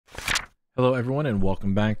Hello everyone and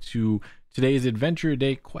welcome back to today's Adventure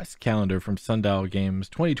Day quest calendar from Sundial Games.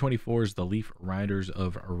 2024's The Leaf Riders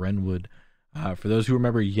of Renwood. For those who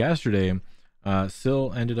remember yesterday,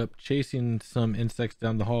 Sil ended up chasing some insects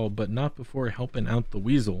down the hall, but not before helping out the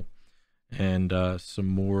weasel. And some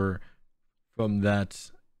more from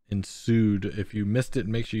that ensued. If you missed it,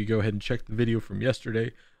 make sure you go ahead and check the video from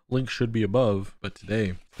yesterday. Link should be above. But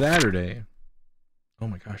today, Saturday, oh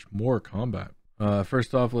my gosh, more combat.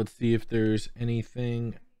 First off, let's see if there's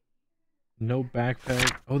anything. No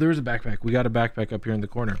backpack. Oh, there's a backpack. We got a backpack up here in the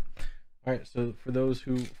corner. All right, so for those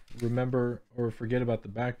who remember or forget about the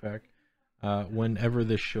backpack, whenever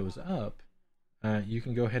this shows up, you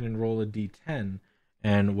can go ahead and roll a d10,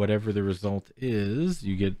 and whatever the result is,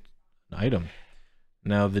 you get an item.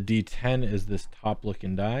 Now, the d10 is this top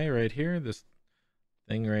looking die right here, this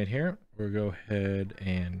thing right here. We'll go ahead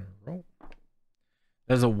and roll.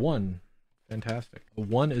 That's a 1. Fantastic. A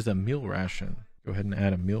 1 is a meal ration. Go ahead and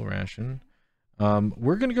add a meal ration.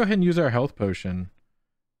 We're going to go ahead and use our health potion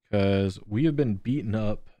because we have been beaten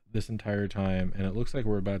up this entire time and it looks like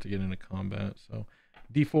we're about to get into combat. So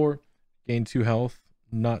D4, gain 2 health.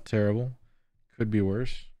 Not terrible. Could be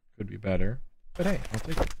worse. Could be better. But hey, I'll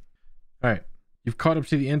take it. All right. You've caught up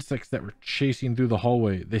to the insects that were chasing through the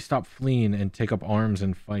hallway. They stop fleeing and take up arms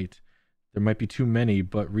and fight. There might be too many,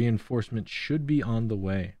 but reinforcement should be on the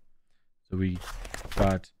way. So we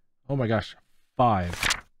got, oh my gosh,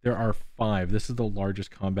 5. There are 5. This is the largest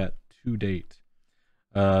combat to date.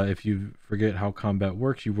 If you forget how combat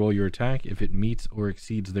works, you roll your attack. If it meets or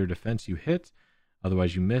exceeds their defense, you hit.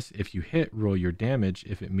 Otherwise, you miss. If you hit, roll your damage.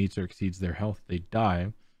 If it meets or exceeds their health, they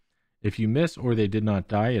die. If you miss or they did not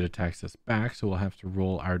die, it attacks us back. So we'll have to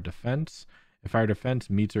roll our defense. If our defense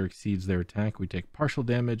meets or exceeds their attack, we take partial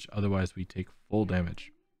damage. Otherwise, we take full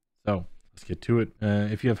damage. So let's get to it.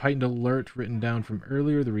 If you have heightened alert written down from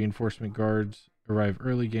earlier, the reinforcement guards arrive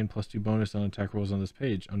early, gain +2 bonus on attack rolls on this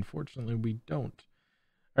page. Unfortunately, we don't.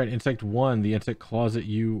 All right, insect 1. The insect claws at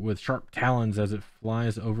you with sharp talons as it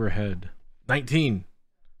flies overhead. 19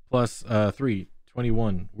 plus 3,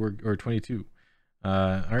 21 or 22. All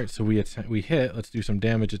right, so we hit. Let's do some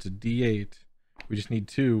damage. It's a D8. We just need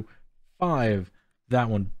 2. 5. That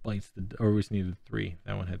one bites or we just needed 3.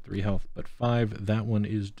 That one had 3 health, but 5. That one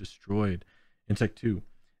is destroyed. Insect 2.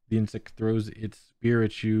 The insect throws its spear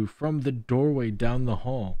at you from the doorway down the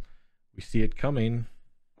hall. We see it coming.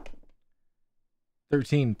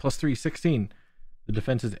 13 plus 3, 16. The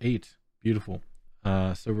defense is 8. Beautiful.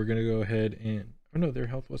 So we're gonna go ahead and, oh no, their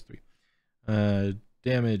health was 3.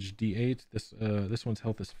 Damage D8. This one's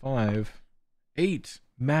health is 5. 8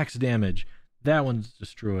 max damage. That one's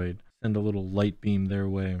destroyed. Send a little light beam their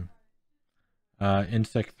way.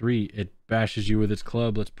 Insect 3, it bashes you with its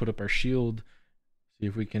club. Let's put up our shield. See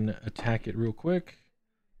if we can attack it real quick.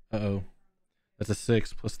 Uh-oh. That's a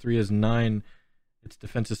 6. Plus 3 is 9. Its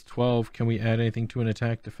defense is 12. Can we add anything to an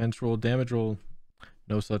attack? Defense roll, damage roll.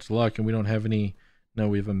 No such luck. And we don't have any. No,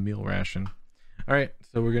 we have a meal ration. All right,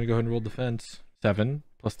 so we're going to go ahead and roll defense. 7.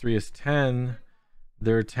 Plus 3 is 10.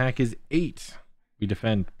 Their attack is 8. We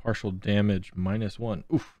defend. Partial damage, -1.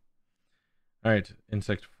 Oof. All right,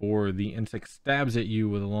 insect 4. The insect stabs at you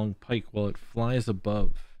with a long pike while it flies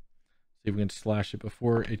above. See if we can slash it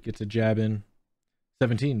before it gets a jab in.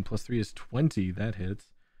 17 plus 3 is 20. That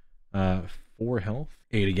hits. 4 health.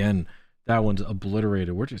 8 again. That one's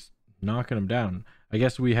obliterated. We're just knocking them down. I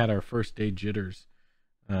guess we had our first day jitters.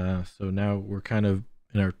 So now we're kind of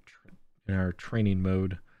in our training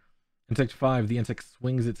mode. Insect 5. The insect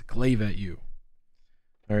swings its glaive at you.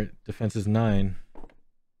 All right, defense is 9.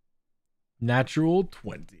 Natural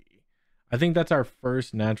 20. I think that's our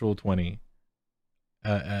first natural 20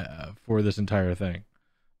 for this entire thing.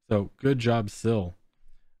 So good job, Sil.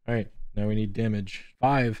 All right, now we need damage.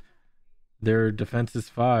 5. Their defense is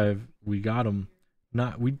 5. We got them.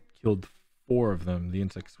 We killed 4 of them. The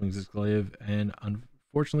insect swings its glaive, and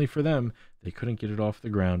unfortunately for them, they couldn't get it off the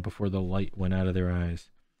ground before the light went out of their eyes.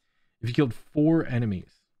 If you killed 4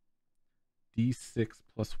 enemies, D6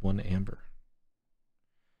 plus 1 amber.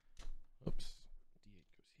 Oops. D8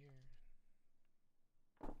 goes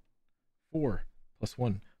here. 4 plus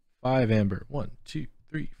 1. 5 amber. 1, 2,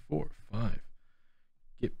 3, 4, 5.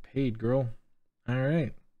 Get paid, girl. All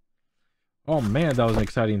right. Oh man, that was an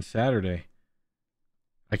exciting Saturday.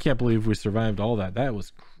 I can't believe we survived all that. That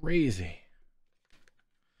was crazy.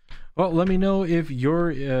 Well, let me know if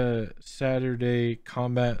your Saturday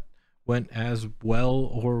combat went as well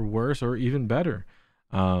or worse or even better.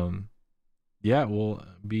 Yeah, we'll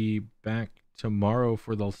be back tomorrow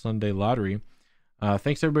for the Sunday lottery.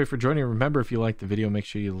 Thanks everybody for joining. Remember, if you liked the video, make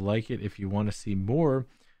sure you like it. If you want to see more,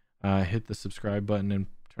 hit the subscribe button and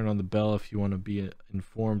turn on the bell if you want to be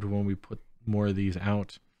informed when we put more of these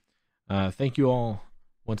out. Thank you all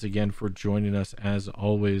once again for joining us as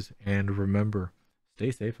always, and remember,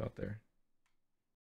 stay safe out there.